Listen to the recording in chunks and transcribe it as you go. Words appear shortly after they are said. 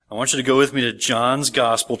I want you to go with me to John's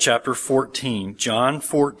Gospel, chapter 14. John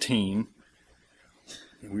 14.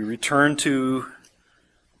 We return to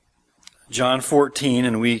John 14,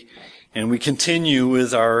 and we continue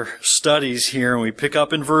with our studies here, and we pick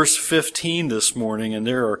up in verse 15 this morning, and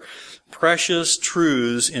there are precious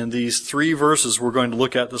truths in these three verses we're going to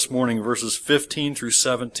look at this morning, verses 15 through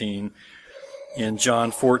 17 in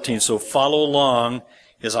John 14. So follow along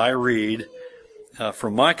as I read.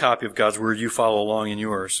 From my copy of God's Word, you follow along in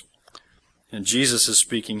yours. And Jesus is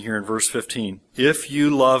speaking here in verse 15. If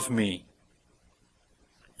you love me,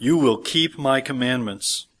 you will keep my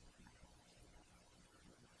commandments.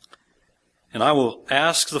 And I will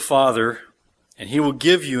ask the Father, and He will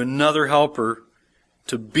give you another helper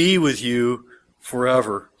to be with you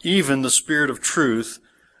forever, even the Spirit of truth,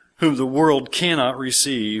 whom the world cannot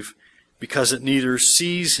receive, because it neither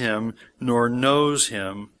sees Him nor knows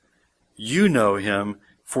Him. You know Him,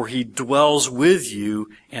 for He dwells with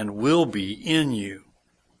you and will be in you.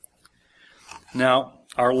 Now,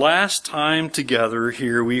 our last time together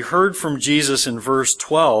here, we heard from Jesus in verse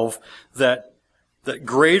 12 that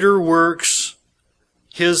greater works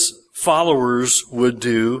His followers would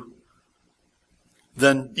do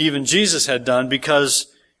than even Jesus had done,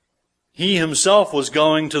 because He Himself was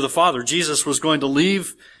going to the Father. Jesus was going to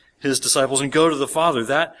leave His disciples and go to the Father.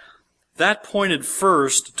 That pointed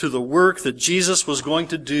first to the work that Jesus was going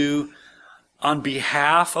to do on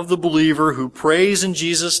behalf of the believer who prays in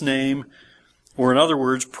Jesus' name, or in other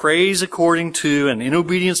words, prays according to and in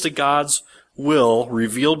obedience to God's will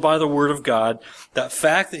revealed by the Word of God. That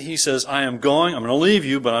fact that He says, I'm going to leave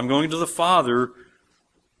you, but I'm going to the Father,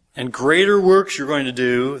 and greater works you're going to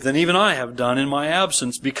do than even I have done in my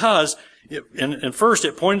absence, because, and first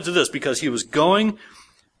it pointed to this, because He was going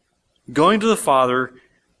to the Father,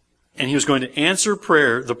 and He was going to answer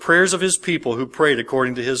prayer, the prayers of His people who prayed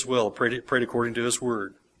according to His will, prayed according to His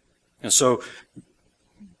Word. And so,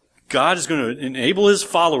 God is going to enable His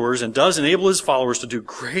followers, and does enable His followers, to do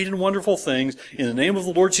great and wonderful things in the name of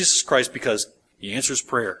the Lord Jesus Christ, because He answers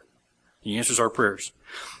prayer. He answers our prayers.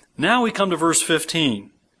 Now we come to verse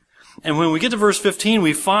 15. And when we get to verse 15,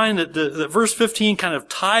 we find that verse 15 kind of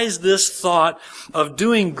ties this thought of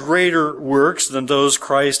doing greater works than those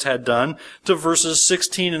Christ had done to verses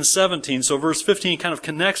 16 and 17. So verse 15 kind of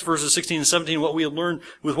connects verses 16 and 17 what we had learned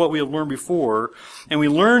with what we had learned before. And we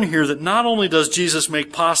learn here that not only does Jesus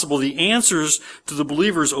make possible the answers to the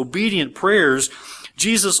believer's obedient prayers,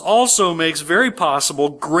 Jesus also makes very possible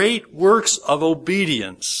great works of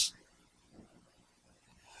obedience.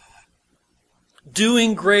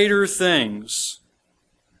 Doing greater things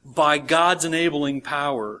by God's enabling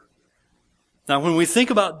power. Now, when we think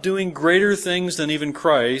about doing greater things than even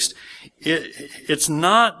Christ, it's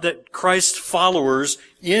not that Christ's followers,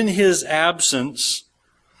 in His absence,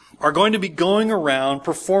 are going to be going around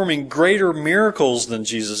performing greater miracles than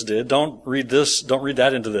Jesus did. Don't read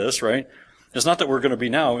that into this, right? It's not that we're going to be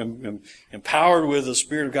now empowered with the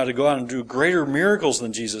Spirit of God to go out and do greater miracles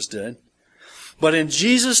than Jesus did. But in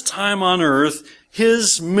Jesus' time on earth,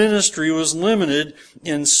 His ministry was limited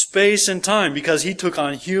in space and time, because He took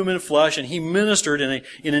on human flesh and He ministered in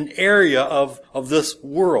an area of this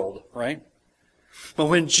world, right? But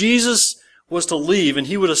when Jesus was to leave and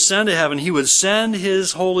He would ascend to heaven, He would send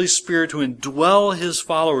His Holy Spirit to indwell His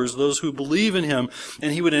followers, those who believe in Him,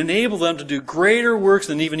 and He would enable them to do greater works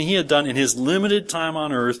than even He had done in His limited time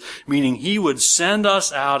on earth, meaning He would send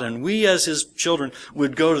us out, and we as His children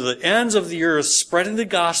would go to the ends of the earth, spreading the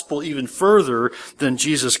gospel even further than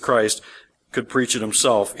Jesus Christ could preach it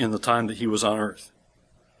Himself in the time that He was on earth.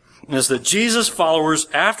 Is that Jesus' followers,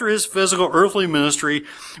 after His physical earthly ministry,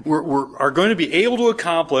 are going to be able to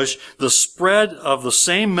accomplish the spread of the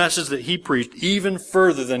same message that He preached even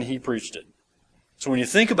further than He preached it. So when you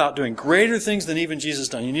think about doing greater things than even Jesus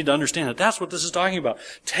done, you need to understand that that's what this is talking about.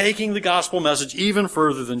 Taking the gospel message even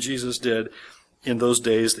further than Jesus did in those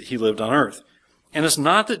days that He lived on earth. And it's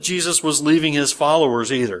not that Jesus was leaving His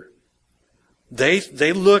followers either. They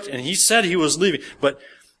looked, and He said He was leaving, but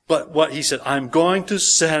what He said, I'm going to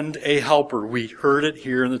send a helper. We heard it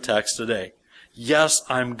here in the text today. Yes,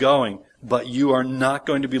 I'm going, but you are not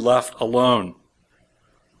going to be left alone.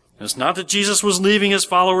 And it's not that Jesus was leaving His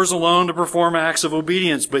followers alone to perform acts of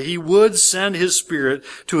obedience, but He would send His Spirit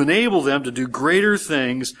to enable them to do greater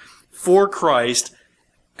things for Christ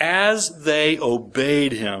as they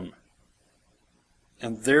obeyed Him.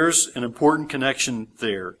 And there's an important connection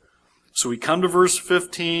there. So we come to verse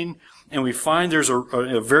 15, and we find there's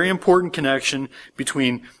a very important connection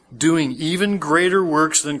between doing even greater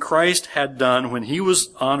works than Christ had done when He was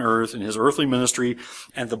on earth in His earthly ministry,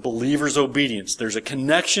 and the believer's obedience. There's a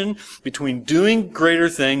connection between doing greater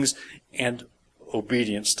things and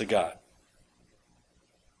obedience to God.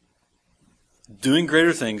 Doing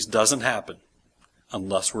greater things doesn't happen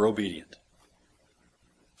unless we're obedient.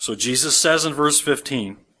 So Jesus says in verse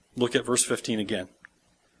 15, look at verse 15 again.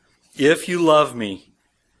 If you love me,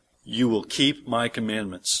 you will keep my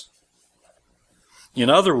commandments. In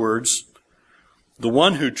other words, the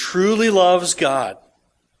one who truly loves God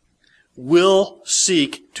will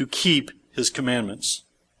seek to keep his commandments.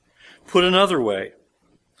 Put another way,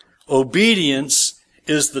 obedience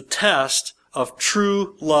is the test of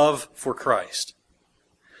true love for Christ.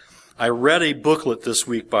 I read a booklet this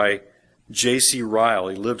week by J.C. Ryle.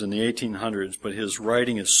 He lived in the 1800s, but his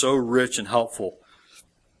writing is so rich and helpful.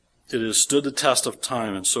 It has stood the test of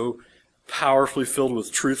time and so powerfully filled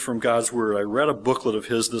with truth from God's Word. I read a booklet of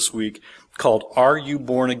his this week called Are You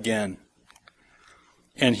Born Again?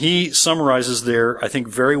 And he summarizes there, I think,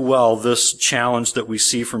 very well this challenge that we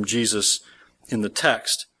see from Jesus in the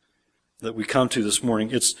text that we come to this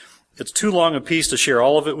morning. It's too long a piece to share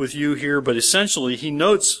all of it with you here, but essentially he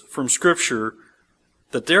notes from Scripture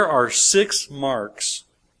that there are 6 marks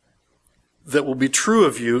that will be true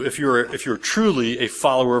of you if you're truly a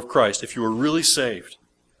follower of Christ, if you are really saved.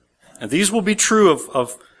 And these will be true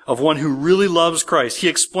of one who really loves Christ. He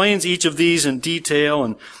explains each of these in detail,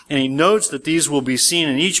 and he notes that these will be seen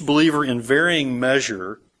in each believer in varying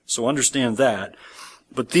measure, so understand that.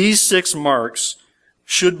 But these 6 marks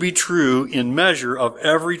should be true in measure of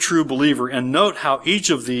every true believer, and note how each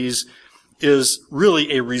of these is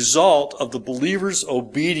really a result of the believer's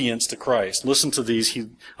obedience to Christ. Listen to these.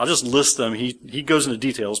 I'll just list them. He goes into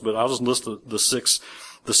details, but I'll just list the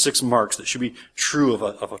six marks that should be true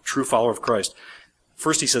of a true follower of Christ.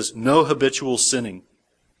 First, he says, no habitual sinning.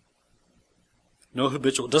 No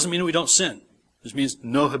habitual. It doesn't mean we don't sin. It just means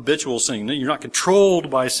no habitual sinning. You're not controlled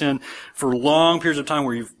by sin for long periods of time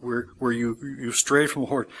where you strayed from the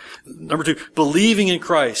Lord. Number 2, believing in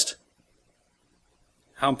Christ.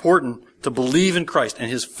 How important to believe in Christ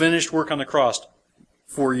and His finished work on the cross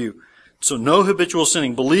for you. So no habitual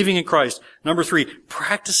sinning, believing in Christ. Number 3,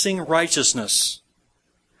 practicing righteousness.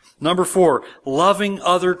 Number 4, loving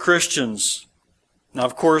other Christians. Now,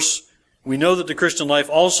 of course, we know that the Christian life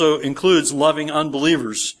also includes loving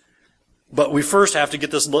unbelievers. But we first have to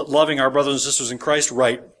get this loving our brothers and sisters in Christ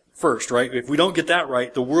right first, right? If we don't get that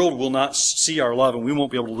right, the world will not see our love, and we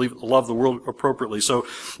won't be able to love the world appropriately. So,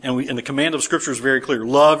 and the command of Scripture is very clear.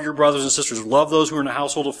 Love your brothers and sisters. Love those who are in the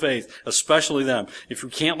household of faith, especially them. If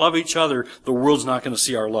we can't love each other, the world's not going to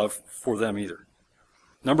see our love for them either.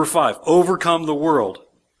 Number 5, overcome the world.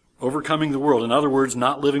 Overcoming the world. In other words,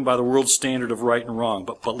 not living by the world's standard of right and wrong,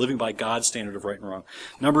 but living by God's standard of right and wrong.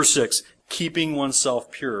 Number 6, keeping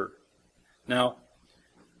oneself pure. Now,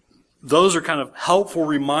 those are kind of helpful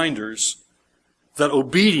reminders that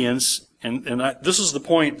obedience, this is the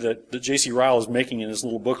point that J.C. Ryle is making in his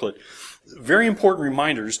little booklet, very important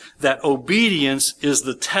reminders that obedience is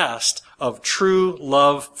the test of true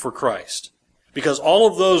love for Christ. Because all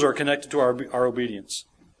of those are connected to our obedience.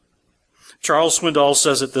 Charles Swindoll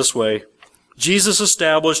says it this way: Jesus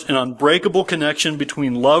established an unbreakable connection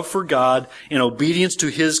between love for God and obedience to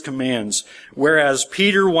His commands. Whereas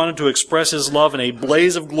Peter wanted to express his love in a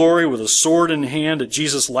blaze of glory with a sword in hand at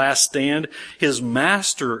Jesus' last stand, his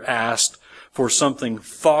master asked for something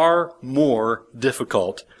far more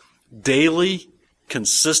difficult: daily,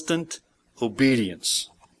 consistent obedience.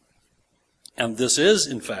 And this is,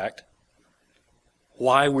 in fact,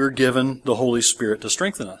 why we're given the Holy Spirit to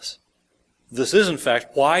strengthen us. This is, in fact,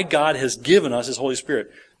 why God has given us His Holy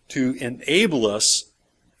Spirit, to enable us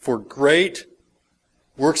for great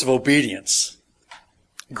works of obedience,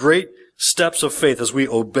 great steps of faith as we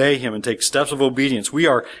obey Him and take steps of obedience. We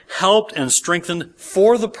are helped and strengthened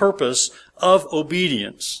for the purpose of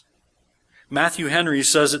obedience. Matthew Henry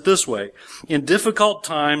says it this way: in difficult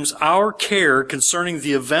times, our care concerning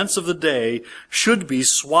the events of the day should be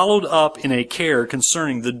swallowed up in a care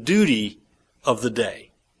concerning the duty of the day.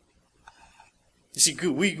 You see,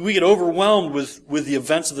 we get overwhelmed with the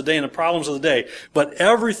events of the day and the problems of the day, but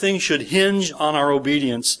everything should hinge on our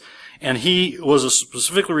obedience. And he was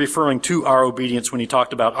specifically referring to our obedience when he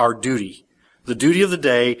talked about our duty. The duty of the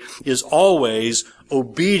day is always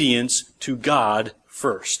obedience to God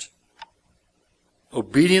first.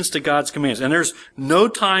 Obedience to God's commands. And there's no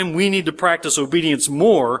time we need to practice obedience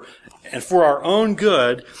more and for our own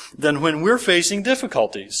good than when we're facing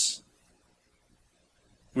difficulties.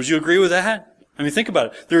 Would you agree with that? I mean, think about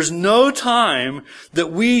it. There's no time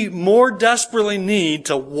that we more desperately need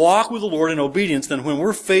to walk with the Lord in obedience than when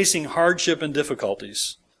we're facing hardship and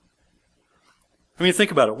difficulties. I mean, think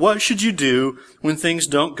about it. What should you do when things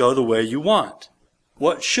don't go the way you want?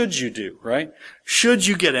 What should you do, right? Should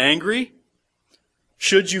you get angry?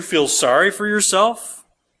 Should you feel sorry for yourself?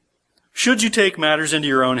 Should you take matters into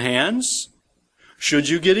your own hands? Should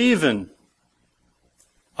you get even?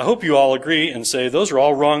 I hope you all agree and say those are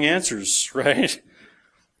all wrong answers, right?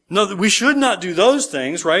 No, we should not do those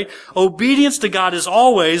things, right? Obedience to God is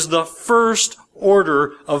always the first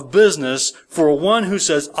order of business for one who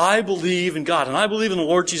says, I believe in God and I believe in the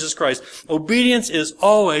Lord Jesus Christ. Obedience is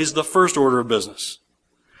always the first order of business.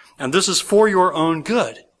 And this is for your own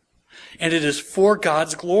good. And it is for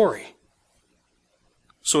God's glory.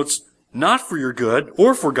 So it's not for your good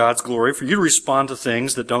or for God's glory for you to respond to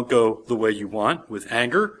things that don't go the way you want with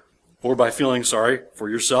anger or by feeling sorry for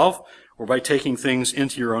yourself or by taking things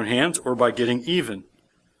into your own hands or by getting even.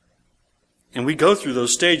 And we go through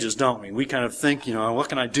those stages, don't we? We kind of think, what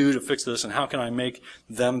can I do to fix this and how can I make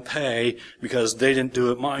them pay because they didn't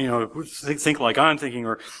do it, think like I'm thinking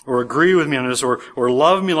or agree with me on this or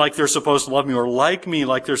love me like they're supposed to love me or like me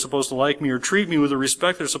like they're supposed to like me or treat me with the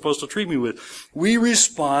respect they're supposed to treat me with. We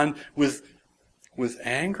respond with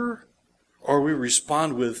anger or we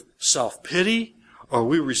respond with self-pity or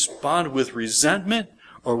we respond with resentment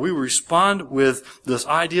or we respond with this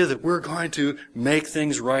idea that we're going to make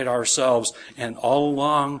things right ourselves, and all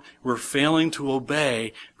along we're failing to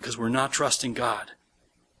obey because we're not trusting God.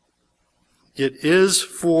 It is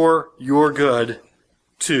for your good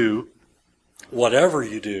to, whatever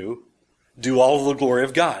you do all to the glory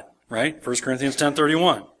of God, right? 1 Corinthians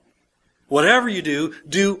 10:31. Whatever you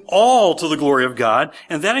do all to the glory of God,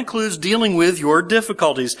 and that includes dealing with your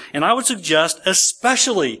difficulties. And I would suggest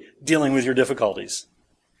especially dealing with your difficulties.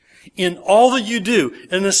 In all that you do,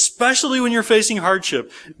 and especially when you're facing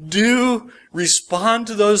hardship, do respond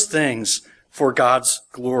to those things for God's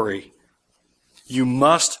glory. You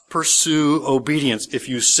must pursue obedience. If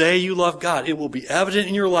you say you love God, it will be evident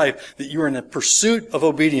in your life that you are in a pursuit of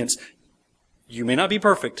obedience. You may not be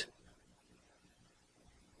perfect.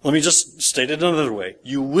 Let me just state it another way.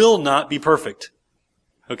 You will not be perfect.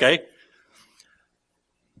 Okay?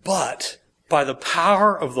 But by the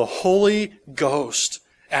power of the Holy Ghost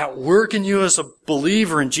at work in you as a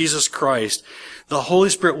believer in Jesus Christ, the Holy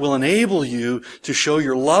Spirit will enable you to show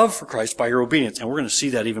your love for Christ by your obedience. And we're going to see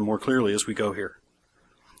that even more clearly as we go here.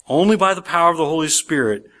 Only by the power of the Holy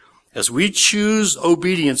Spirit, as we choose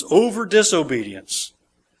obedience over disobedience,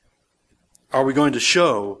 are we going to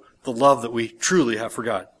show the love that we truly have for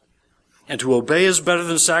God. And to obey is better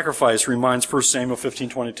than sacrifice reminds 1 Samuel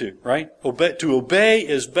 15:22, right? To obey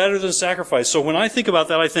is better than sacrifice. So when I think about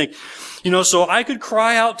that, I think, so I could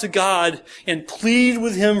cry out to God and plead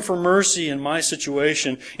with Him for mercy in my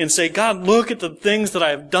situation and say, God, look at the things that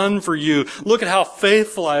I have done for you. Look at how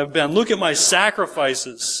faithful I have been. Look at my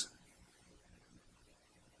sacrifices.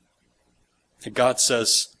 And God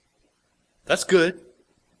says, that's good,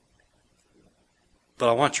 but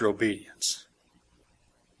I want your obedience.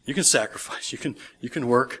 You can sacrifice, you can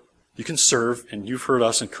work, you can serve, and you've heard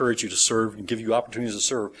us encourage you to serve and give you opportunities to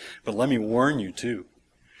serve. But let me warn you too,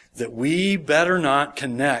 that we better not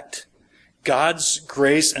connect God's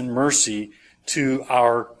grace and mercy to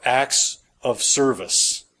our acts of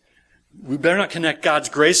service. We better not connect God's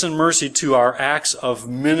grace and mercy to our acts of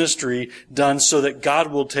ministry done so that God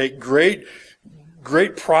will take great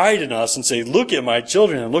pride in us and say, look at my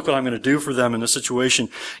children and look what I'm going to do for them in this situation.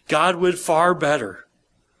 God would far better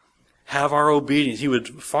have our obedience. He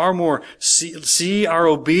would far more see our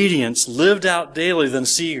obedience lived out daily than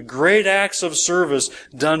see great acts of service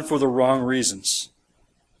done for the wrong reasons.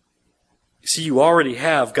 You see, you already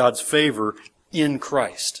have God's favor in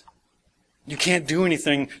Christ. You can't do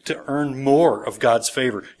anything to earn more of God's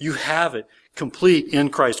favor. You have it complete in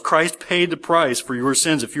Christ. Christ paid the price for your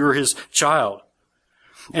sins if you're His child.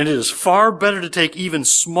 And it is far better to take even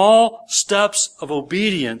small steps of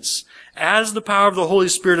obedience as the power of the Holy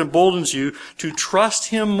Spirit emboldens you to trust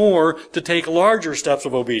Him more to take larger steps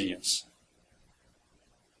of obedience.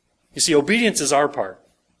 You see, obedience is our part.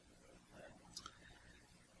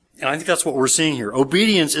 And I think that's what we're seeing here.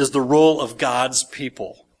 Obedience is the role of God's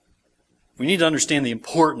people. We need to understand the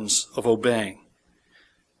importance of obeying.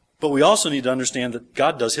 But we also need to understand that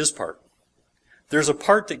God does His part. There's a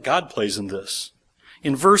part that God plays in this.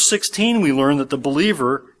 In verse 16, we learn that the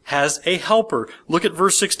believer has a helper. Look at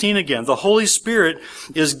verse 16 again. The Holy Spirit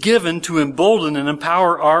is given to embolden and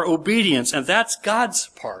empower our obedience, and that's God's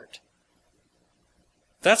part.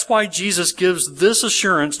 That's why Jesus gives this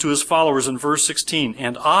assurance to His followers in verse 16,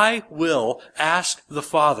 and I will ask the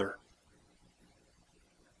Father.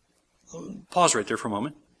 Pause right there for a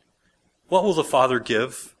moment. What will the Father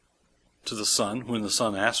give to the Son when the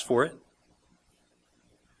Son asks for it?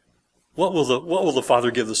 What will the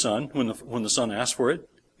Father give the Son when the Son asks for it?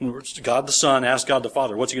 In other words, God the Son asks God the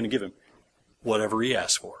Father, what's He going to give Him? whatever he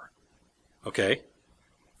asks for. Okay?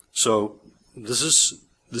 So, this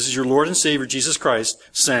is your Lord and Savior, Jesus Christ,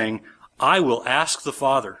 saying, I will ask the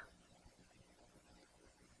Father,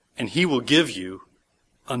 and he will give you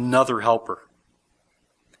another helper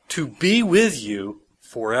to be with you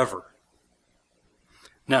forever.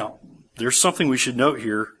 Now, there's something we should note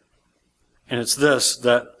here, and it's this,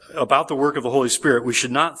 that about the work of the Holy Spirit, we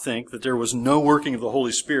should not think that there was no working of the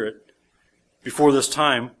Holy Spirit before this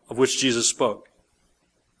time of which Jesus spoke.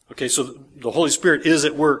 Okay, so the Holy Spirit is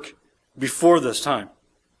at work before this time.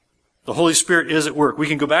 The Holy Spirit is at work. We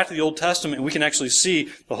can go back to the Old Testament and we can actually see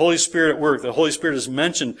the Holy Spirit at work. The Holy Spirit is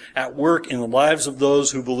mentioned at work in the lives of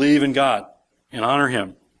those who believe in God and honor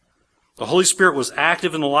Him. The Holy Spirit was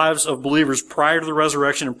active in the lives of believers prior to the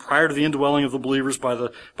resurrection and prior to the indwelling of the believers by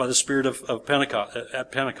the Spirit of Pentecost,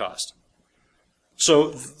 at Pentecost.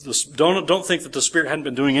 So don't think that the Spirit hadn't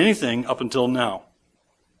been doing anything up until now.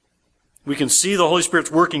 We can see the Holy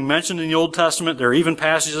Spirit's working mentioned in the Old Testament. There are even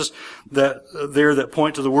passages that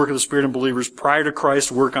point to the work of the Spirit in believers prior to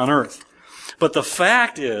Christ's work on earth. But the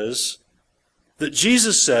fact is that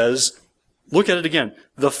Jesus says, look at it again,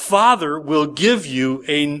 the Father will give you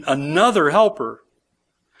another helper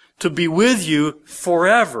to be with you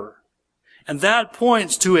forever. And that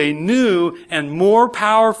points to a new and more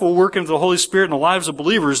powerful working of the Holy Spirit in the lives of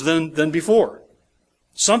believers than before.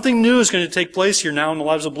 Something new is going to take place here now in the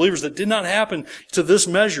lives of believers that did not happen to this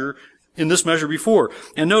measure, in this measure before.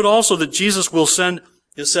 And note also that Jesus will send,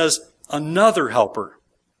 it says, another helper.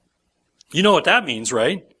 You know what that means,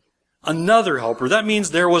 right? Another helper. That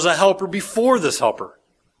means there was a helper before this helper.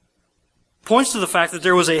 Points to the fact that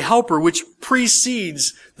there was a helper which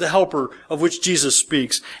precedes the helper of which Jesus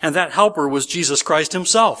speaks. And that helper was Jesus Christ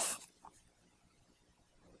Himself.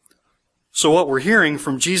 So what we're hearing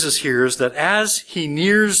from Jesus here is that as He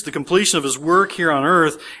nears the completion of His work here on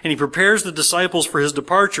earth and He prepares the disciples for His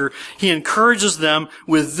departure, He encourages them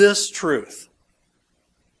with this truth,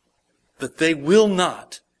 that they will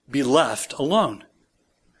not be left alone.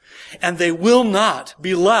 And they will not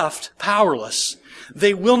be left powerless.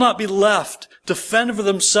 They will not be left to fend for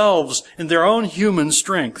themselves in their own human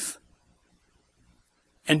strength.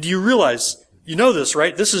 And do you realize, you know this,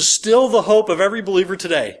 right? This is still the hope of every believer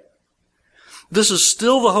today. This is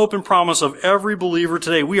still the hope and promise of every believer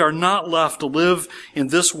today. We are not left to live in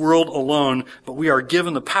this world alone, but we are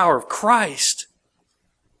given the power of Christ.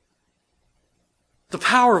 The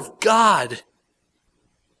power of God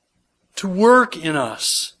to work in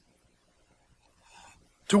us,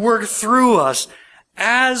 to work through us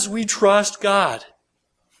as we trust God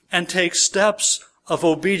and take steps of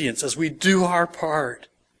obedience, as we do our part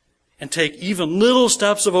and take even little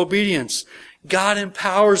steps of obedience. God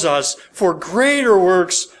empowers us for greater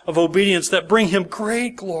works of obedience that bring Him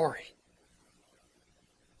great glory.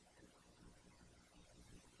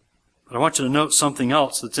 But I want you to note something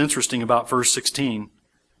else that's interesting about verse 16.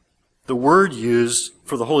 The word used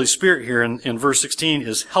for the Holy Spirit here in verse 16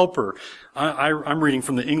 is helper. I'm reading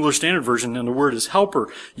from the English Standard Version, and the word is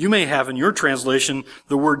helper. You may have in your translation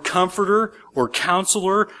the word comforter or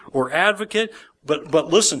counselor or advocate, but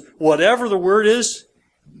listen, whatever the word is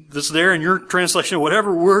that's there in your translation,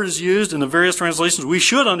 whatever word is used in the various translations, we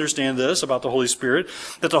should understand this about the Holy Spirit,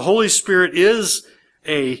 that the Holy Spirit is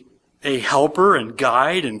a helper and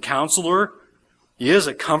guide and counselor. He is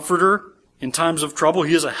a comforter in times of trouble.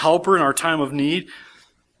 He is a helper in our time of need.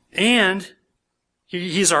 And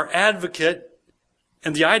He's our advocate.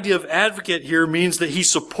 And the idea of advocate here means that He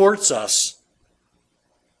supports us.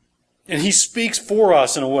 And He speaks for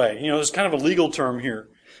us in a way. You know, there's kind of a legal term here.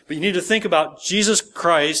 But you need to think about Jesus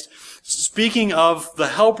Christ speaking of the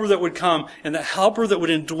helper that would come, and the helper that would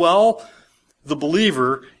indwell the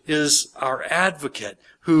believer is our advocate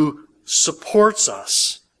who supports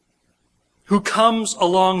us, who comes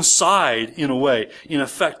alongside in a way, in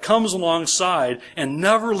effect, comes alongside and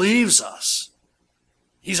never leaves us.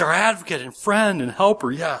 He's our advocate and friend and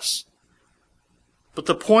helper, yes. But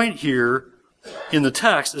the point here in the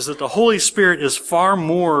text is that the Holy Spirit is far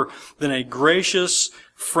more than a gracious,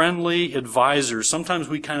 friendly advisor. Sometimes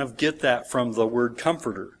we kind of get that from the word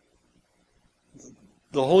comforter.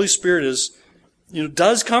 The Holy Spirit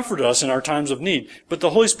does comfort us in our times of need, but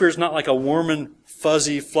the Holy Spirit is not like a warm and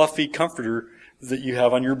fuzzy, fluffy comforter that you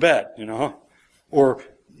have on your bed, or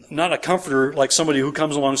not a comforter like somebody who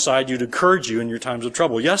comes alongside you to encourage you in your times of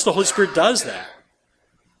trouble. Yes, the Holy Spirit does that.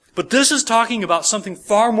 But this is talking about something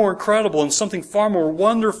far more incredible and something far more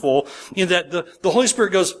wonderful, in that the Holy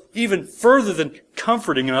Spirit goes even further than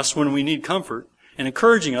comforting us when we need comfort and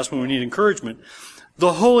encouraging us when we need encouragement.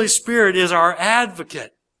 The Holy Spirit is our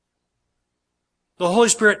advocate. The Holy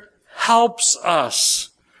Spirit helps us,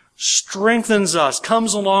 strengthens us,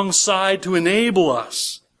 comes alongside to enable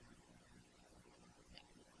us.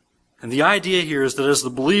 And the idea here is that as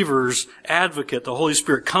the believer's advocate, the Holy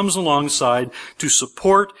Spirit comes alongside to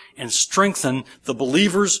support and strengthen the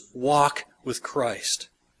believer's walk with Christ.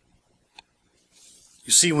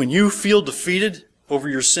 You see, when you feel defeated over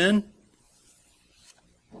your sin,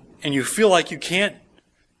 and you feel like you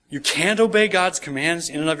can't obey God's commands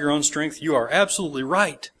in and of your own strength, you are absolutely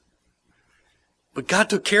right. But God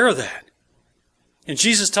took care of that. And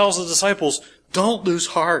Jesus tells the disciples, don't lose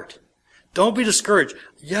heart. Don't be discouraged.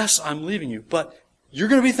 Yes, I'm leaving you, but you're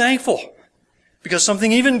going to be thankful because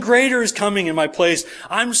something even greater is coming in my place.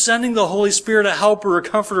 I'm sending the Holy Spirit, a helper, a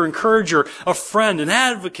comforter, encourager, a friend, an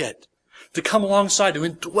advocate to come alongside, to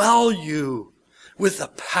indwell you with the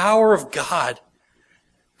power of God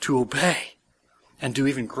to obey and do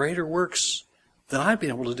even greater works than I've been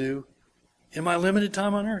able to do in my limited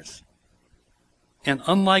time on earth. And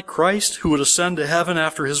unlike Christ, who would ascend to heaven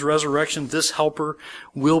after his resurrection, this helper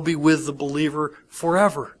will be with the believer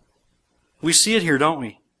forever. We see it here, don't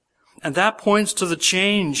we? And that points to the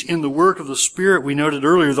change in the work of the Spirit we noted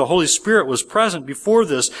earlier. The Holy Spirit was present before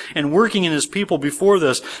this and working in his people before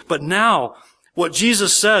this. But now, what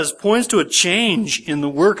Jesus says points to a change in the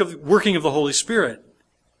working of the Holy Spirit.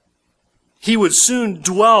 He would soon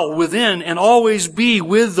dwell within and always be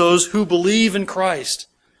with those who believe in Christ.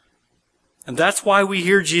 And that's why we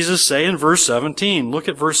hear Jesus say in verse 17, look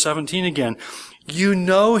at verse 17 again, you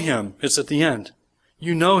know him, it's at the end.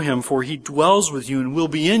 You know him, for he dwells with you and will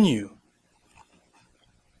be in you.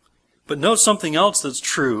 But note something else that's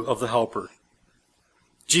true of the helper.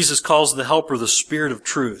 Jesus calls the helper the Spirit of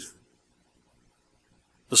truth.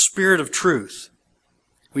 The Spirit of truth.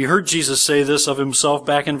 We heard Jesus say this of himself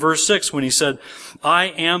back in verse 6 when he said, I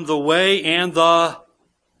am the way and the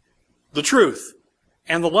truth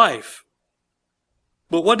and the life.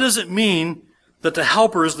 But what does it mean that the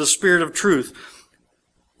helper is the Spirit of truth?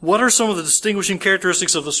 What are some of the distinguishing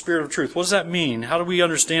characteristics of the Spirit of truth? What does that mean? How do we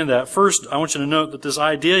understand that? First, I want you to note that this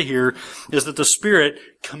idea here is that the Spirit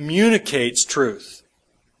communicates truth.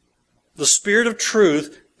 The Spirit of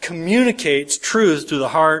truth communicates truth to the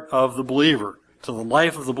heart of the believer, to the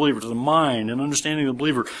life of the believer, to the mind and understanding of the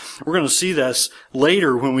believer. We're going to see this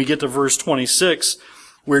later when we get to verse 26,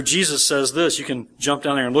 where Jesus says this. You can jump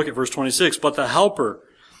down there and look at verse 26. But the Helper,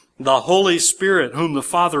 the Holy Spirit, whom the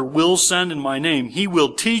Father will send in my name, he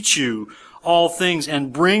will teach you all things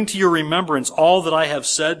and bring to your remembrance all that I have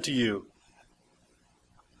said to you.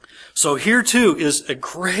 So here too is a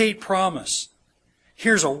great promise.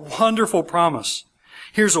 Here's a wonderful promise.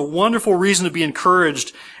 Here's a wonderful reason to be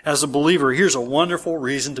encouraged as a believer. Here's a wonderful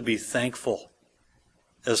reason to be thankful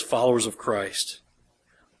as followers of Christ.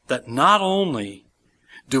 That not only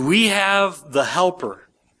do we have the Helper,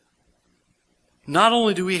 not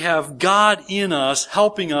only do we have God in us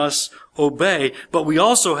helping us obey, but we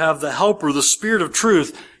also have the Helper, the Spirit of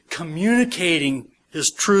truth, communicating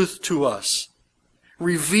His truth to us,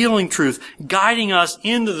 revealing truth, guiding us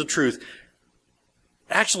into the truth,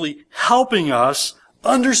 actually helping us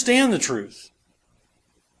understand the truth.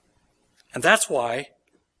 And that's why,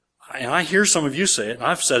 and I hear some of you say it, and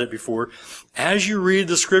I've said it before, as you read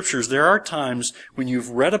the Scriptures, there are times when you've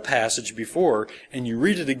read a passage before, and you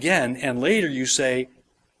read it again, and later you say,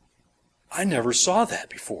 I never saw that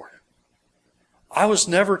before. I was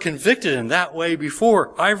never convicted in that way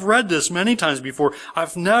before. I've read this many times before.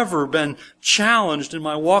 I've never been challenged in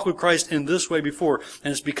my walk with Christ in this way before.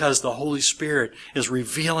 And it's because the Holy Spirit is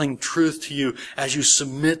revealing truth to you as you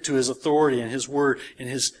submit to His authority and His Word and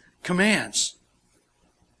His commands.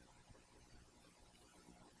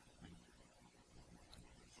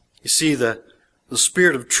 You see, the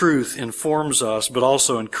Spirit of truth informs us, but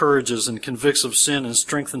also encourages and convicts of sin and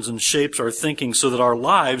strengthens and shapes our thinking so that our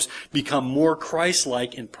lives become more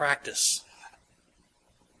Christ-like in practice.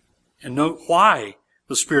 And note why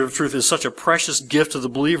the Spirit of truth is such a precious gift to the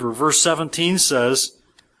believer. Verse 17 says,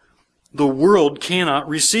 the world cannot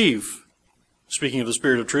receive. Speaking of the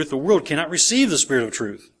Spirit of truth, the world cannot receive the Spirit of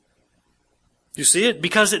truth. You see it?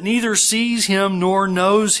 Because it neither sees Him nor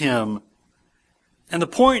knows Him. And the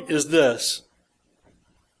point is this.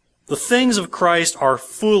 The things of Christ are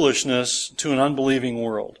foolishness to an unbelieving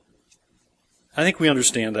world. I think we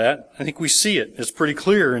understand that. I think we see it. It's pretty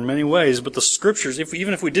clear in many ways. But the Scriptures,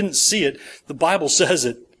 even if we didn't see it, the Bible says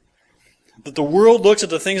it. That the world looks at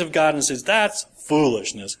the things of God and says, that's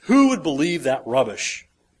foolishness. Who would believe that rubbish?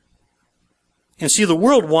 And see, the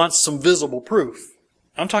world wants some visible proof.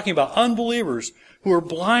 I'm talking about unbelievers who are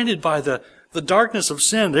blinded by the darkness of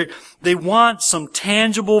sin. They want some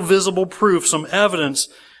tangible, visible proof, some evidence.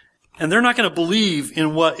 And they're not going to believe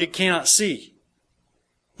in what it cannot see.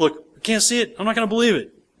 Look, I can't see it. I'm not going to believe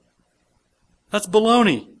it. That's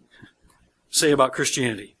baloney. Say about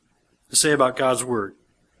Christianity. To say about God's Word.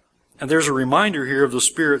 And there's a reminder here of the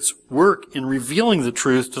Spirit's work in revealing the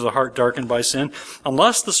truth to the heart darkened by sin.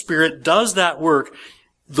 Unless the Spirit does that work,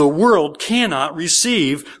 the world cannot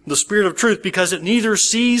receive the Spirit of truth because it neither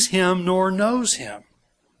sees Him nor knows Him.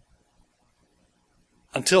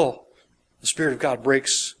 Until the Spirit of God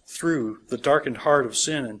breaks through the darkened heart of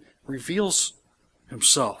sin and reveals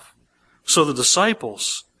Himself. So the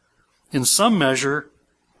disciples, in some measure,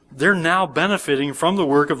 they're now benefiting from the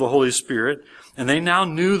work of the Holy Spirit, and they now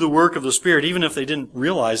knew the work of the Spirit, even if they didn't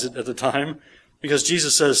realize it at the time, because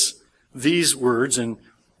Jesus says these words in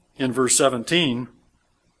verse 17,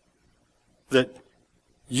 that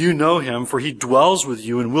you know Him, for He dwells with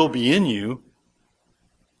you and will be in you.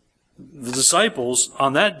 The disciples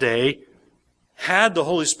on that day had the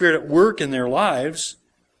Holy Spirit at work in their lives.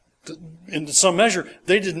 In some measure,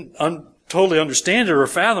 they didn't totally understand it or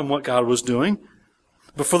fathom what God was doing.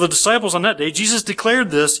 But for the disciples on that day, Jesus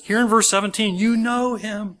declared this here in verse 17, you know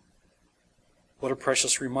Him. What a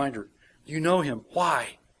precious reminder. You know Him.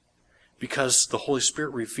 Why? Because the Holy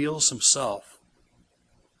Spirit reveals Himself.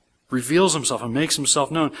 Reveals Himself and makes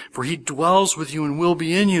Himself known. For He dwells with you and will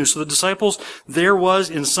be in you. So the disciples, there was,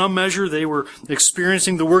 in some measure, they were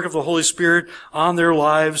experiencing the work of the Holy Spirit on their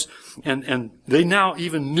lives. And they now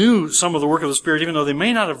even knew some of the work of the Spirit, even though they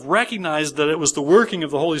may not have recognized that it was the working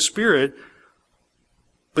of the Holy Spirit.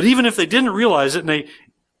 But even if they didn't realize it,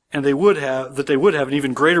 they would have an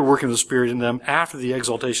even greater working of the Spirit in them after the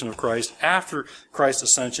exaltation of Christ, after Christ's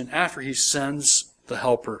ascension, after He sends the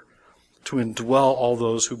Helper to indwell all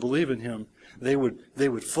those who believe in Him. They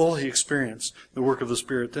would fully experience the work of the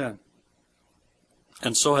Spirit then.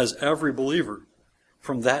 And so has every believer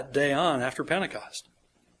from that day on after Pentecost.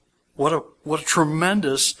 What a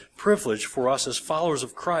tremendous privilege for us as followers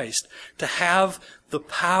of Christ to have the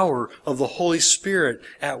power of the Holy Spirit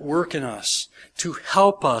at work in us, to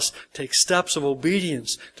help us take steps of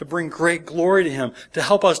obedience, to bring great glory to Him, to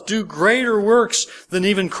help us do greater works than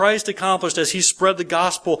even Christ accomplished as He spread the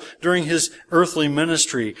gospel during His earthly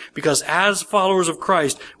ministry. Because as followers of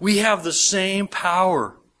Christ, we have the same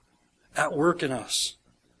power at work in us.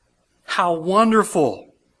 How wonderful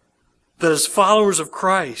that as followers of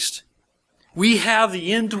Christ, we have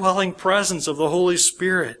the indwelling presence of the Holy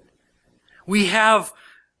Spirit. We have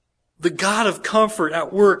the God of comfort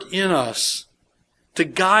at work in us to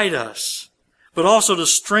guide us, but also to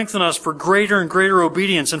strengthen us for greater and greater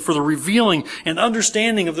obedience and for the revealing and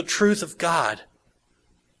understanding of the truth of God.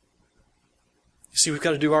 You see, we've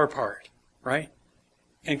got to do our part, right?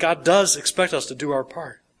 And God does expect us to do our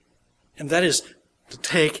part. And that is to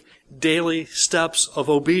take daily steps of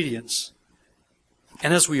obedience.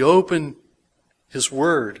 And as we open His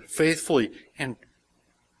Word faithfully and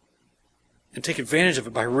take advantage of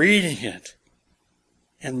it by reading it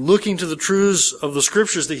and looking to the truths of the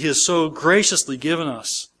Scriptures that He has so graciously given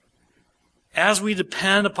us, as we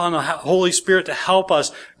depend upon the Holy Spirit to help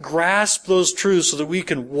us grasp those truths so that we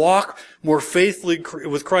can walk more faithfully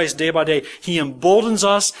with Christ day by day, He emboldens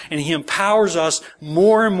us and He empowers us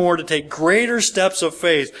more and more to take greater steps of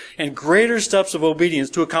faith and greater steps of obedience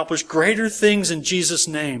to accomplish greater things in Jesus'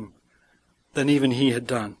 name than even He had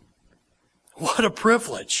done. What a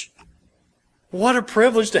privilege! What a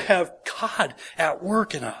privilege to have God at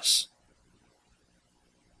work in us.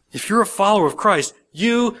 If you're a follower of Christ,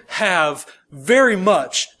 you have very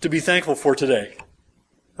much to be thankful for today.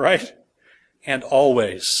 Right? And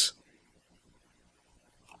always.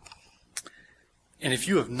 And if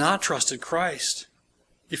you have not trusted Christ,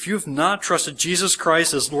 if you have not trusted Jesus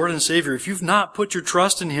Christ as Lord and Savior, if you've not put your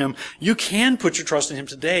trust in Him, you can put your trust in Him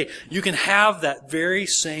today. You can have that very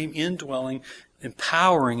same indwelling,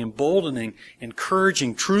 empowering, emboldening,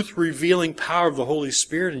 encouraging, truth-revealing power of the Holy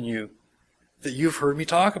Spirit in you that you've heard me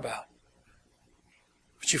talk about.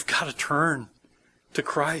 But you've got to turn to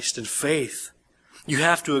Christ in faith. You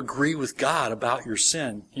have to agree with God about your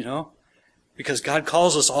sin, because God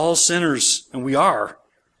calls us all sinners, and we are.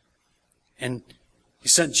 And He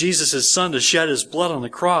sent Jesus, His Son, to shed His blood on the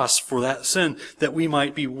cross for that sin, that we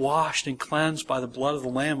might be washed and cleansed by the blood of the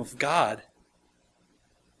Lamb of God.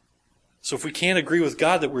 So if we can't agree with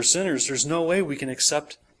God that we're sinners, there's no way we can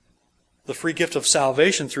accept the free gift of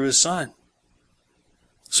salvation through His Son.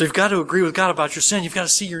 So you've got to agree with God about your sin. You've got to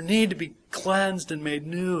see your need to be cleansed and made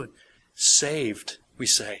new and saved, we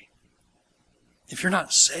say. If you're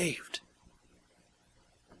not saved,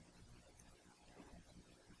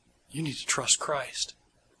 you need to trust Christ.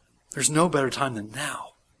 There's no better time than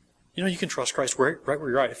now. You can trust Christ right where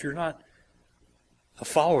you're at. If you're not a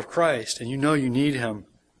follower of Christ and you know you need Him,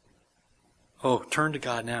 Oh, turn to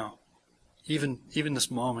God now, even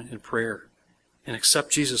this moment in prayer, and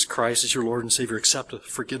accept Jesus Christ as your Lord and Savior. Accept the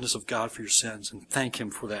forgiveness of God for your sins and thank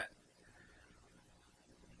Him for that.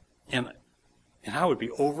 And I would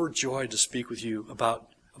be overjoyed to speak with you about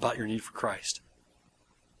your need for Christ.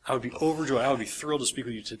 I would be overjoyed. I would be thrilled to speak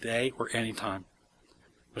with you today or anytime.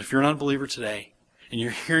 But if you're an unbeliever today, and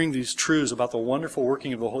you're hearing these truths about the wonderful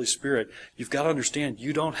working of the Holy Spirit, you've got to understand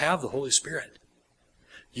you don't have the Holy Spirit.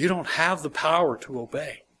 You don't have the power to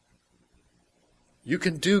obey. You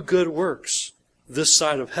can do good works this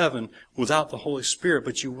side of heaven without the Holy Spirit,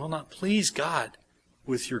 but you will not please God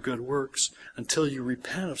with your good works until you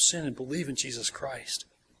repent of sin and believe in Jesus Christ.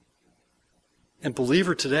 And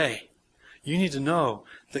believer today, you need to know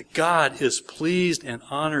that God is pleased and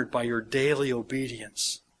honored by your daily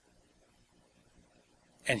obedience.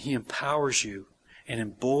 And He empowers you and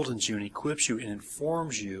emboldens you and equips you and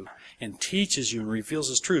informs you and teaches you and reveals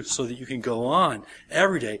His truth so that you can go on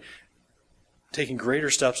every day taking greater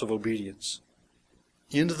steps of obedience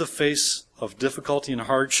into the face of difficulty and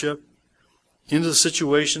hardship, into the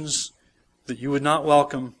situations that you would not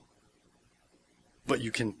welcome, but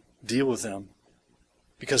you can deal with them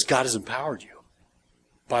because God has empowered you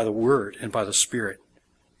by the Word and by the Spirit,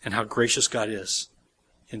 and how gracious God is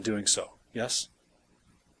in doing so. Yes?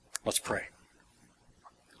 Let's pray.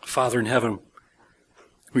 Father in heaven,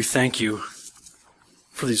 we thank you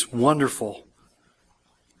for these wonderful,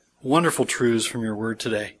 wonderful truths from your Word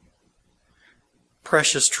today.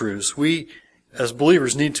 Precious truths. We, as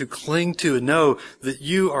believers, need to cling to and know that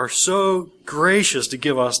you are so gracious to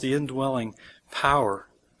give us the indwelling power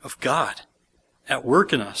of God at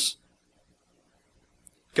work in us.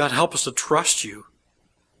 God, help us to trust you.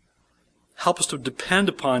 Help us to depend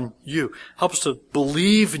upon you. Help us to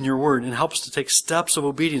believe in your word and help us to take steps of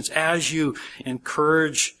obedience as you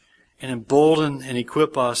encourage and embolden and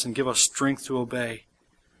equip us and give us strength to obey.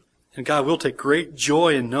 And God, we'll take great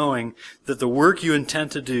joy in knowing that the work you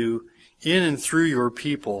intend to do in and through your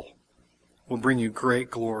people will bring you great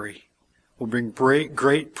glory, will bring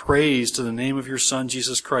great praise to the name of your Son,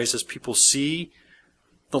 Jesus Christ, as people see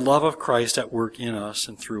the love of Christ at work in us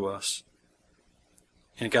and through us.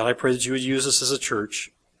 And God, I pray that you would use us as a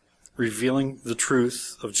church, revealing the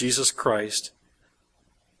truth of Jesus Christ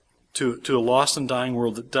to a lost and dying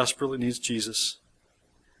world that desperately needs Jesus.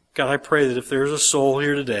 God, I pray that if there's a soul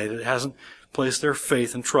here today that hasn't placed their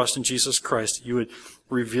faith and trust in Jesus Christ, that you would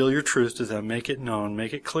reveal your truth to them, make it known,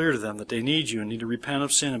 make it clear to them that they need you and need to repent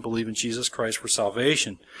of sin and believe in Jesus Christ for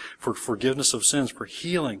salvation, for forgiveness of sins, for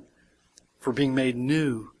healing, for being made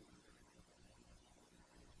new,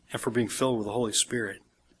 and for being filled with the Holy Spirit,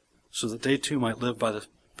 so that they too might live by the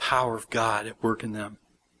power of God at work in them,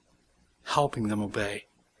 helping them obey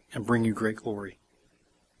and bring you great glory.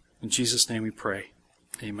 In Jesus' name we pray.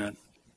 Amen.